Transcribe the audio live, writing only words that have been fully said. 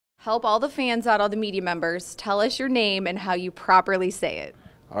Help all the fans out, all the media members. Tell us your name and how you properly say it.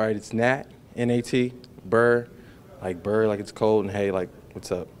 All right, it's Nat, N-A-T, Berhe, like it's cold, and hey, like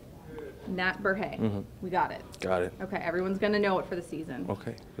what's up. Nat Berhe. We got it. Got it. Okay, everyone's going to know it for the season.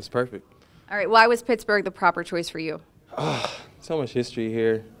 Okay, that's perfect. All right, why was Pittsburgh the proper choice for you? So much history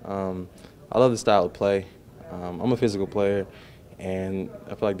here. I love the style of play. I'm a physical player, and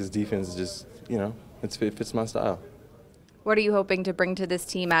I feel like this defense is just, it fits my style. What are you hoping to bring to this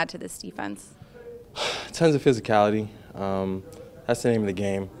team, add to this defense? Tons of physicality. That's the name of the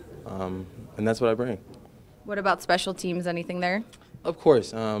game, and that's what I bring. What about special teams? Anything there? Of course.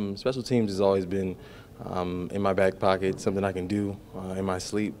 Special teams has always been in my back pocket, something I can do in my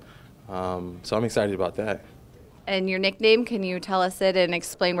sleep. So I'm excited about that. And your nickname, can you tell us it and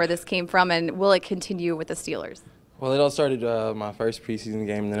explain where this came from, and will it continue with the Steelers? Well, it all started my first preseason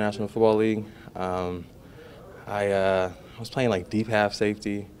game in the National Football League. I was playing like deep half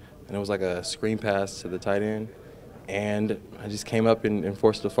safety, and it was like a screen pass to the tight end. And I just came up and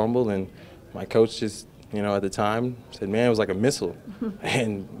forced a fumble, and my coach just, at the time said, man, it was like a missile.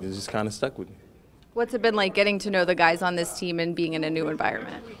 And it just kind of stuck with me. What's it been like getting to know the guys on this team and being in a new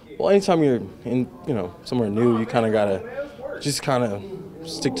environment? Well, anytime you're in, somewhere new, you kind of got to just kind of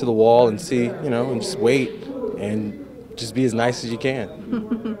stick to the wall and see, and just wait and just be as nice as you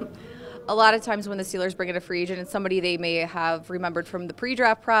can. A lot of times when the Steelers bring in a free agent, it's somebody they may have remembered from the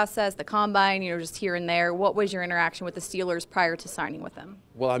pre-draft process, the combine, just here and there. What was your interaction with the Steelers prior to signing with them?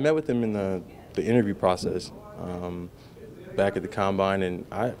 Well, I met with them in the interview process back at the combine, and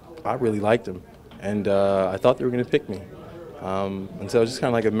I really liked them. And I thought they were going to pick me. And so it's just kind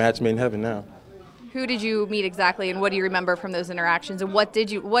of like a match made in heaven now. Who did you meet exactly, and what do you remember from those interactions? And what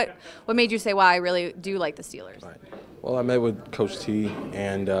made you say, wow, I really do like the Steelers? Right. Well, I met with Coach T,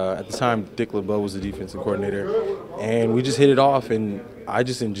 and at the time, Dick LeBeau was the defensive coordinator. And we just hit it off, and I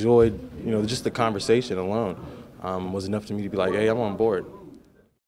just enjoyed, just the conversation alone was enough to me to be like, hey, I'm on board.